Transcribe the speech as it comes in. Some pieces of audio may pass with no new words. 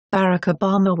Barack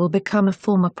Obama will become a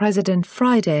former president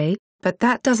Friday, but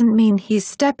that doesn't mean he's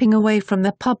stepping away from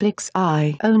the public's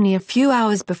eye. Only a few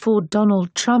hours before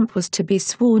Donald Trump was to be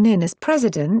sworn in as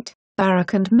president,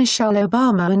 Barack and Michelle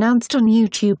Obama announced on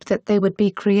YouTube that they would be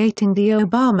creating the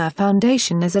Obama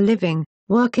Foundation as a living,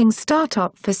 working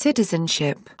startup for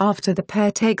citizenship. After the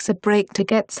pair takes a break to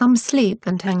get some sleep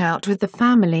and hang out with the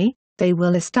family, they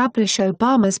will establish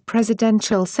Obama's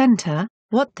Presidential Center,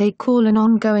 what they call an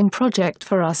ongoing project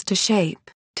for us to shape,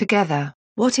 together,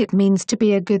 what it means to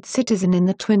be a good citizen in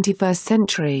the 21st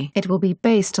century. It will be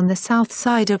based on the South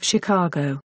Side of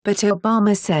Chicago, but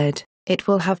Obama said, it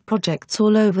will have projects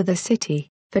all over the city,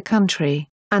 the country,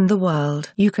 and the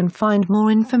world. You can find more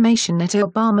information at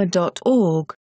obama.org.